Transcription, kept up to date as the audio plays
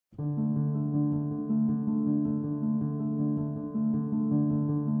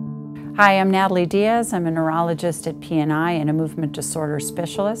Hi, I'm Natalie Diaz. I'm a neurologist at PNI and a movement disorder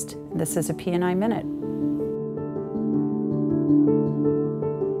specialist. This is a PNI Minute.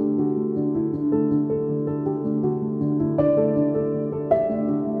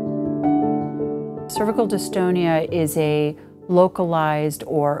 Cervical dystonia is a localized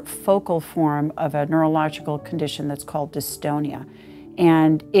or focal form of a neurological condition that's called dystonia.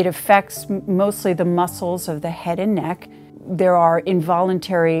 And it affects mostly the muscles of the head and neck. There are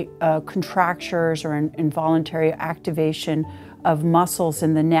involuntary contractures or involuntary activation of muscles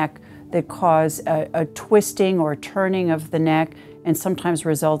in the neck that cause a twisting or turning of the neck and sometimes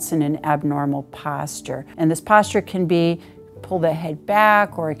results in an abnormal posture. And this posture can be pull the head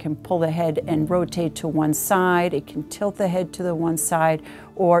back, or it can pull the head and rotate to one side. It can tilt the head to the one side,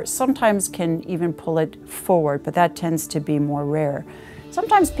 or sometimes can even pull it forward, but that tends to be more rare.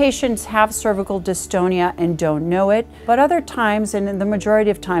 Sometimes patients have cervical dystonia and don't know it, but other times, and in the majority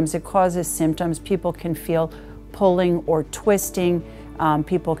of times, it causes symptoms. People can feel pulling or twisting.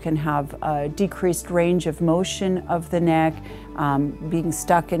 People can have a decreased range of motion of the neck, being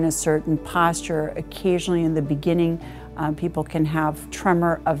stuck in a certain posture. Occasionally in the beginning, people can have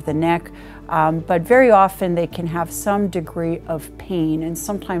tremor of the neck, but very often they can have some degree of pain, and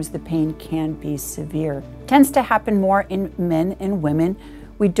sometimes the pain can be severe. It tends to happen more in men and women.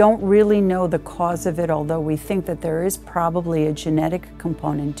 We don't really know the cause of it, although we think that there is probably a genetic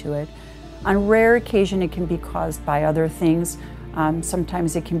component to it. On rare occasion, it can be caused by other things.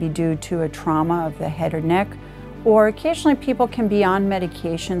 Sometimes it can be due to a trauma of the head or neck, or occasionally people can be on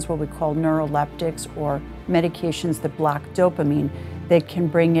medications, what we call neuroleptics, or medications that block dopamine, that can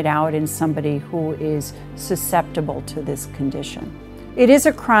bring it out in somebody who is susceptible to this condition. It is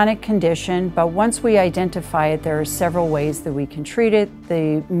a chronic condition, but once we identify it, there are several ways that we can treat it.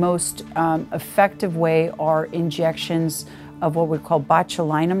 The most effective way are injections of what we call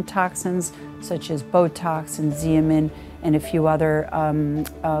botulinum toxins, such as Botox and Xeomin and a few other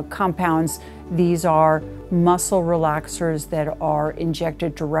compounds. These are muscle relaxers that are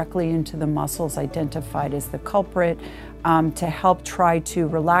injected directly into the muscles identified as the culprit to help try to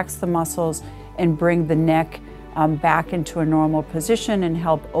relax the muscles and bring the neck back into a normal position and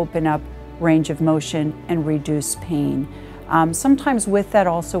help open up range of motion and reduce pain. Sometimes with that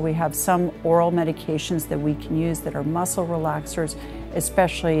also we have some oral medications that we can use that are muscle relaxers,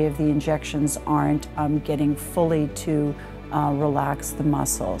 especially if the injections aren't getting fully to relax the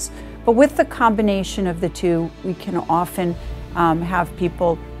muscles. But with the combination of the two, we can often have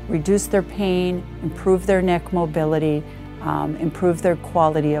people reduce their pain, improve their neck mobility, improve their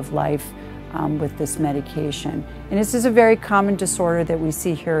quality of life with this medication. And this is a very common disorder that we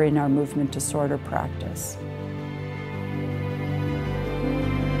see here in our movement disorder practice.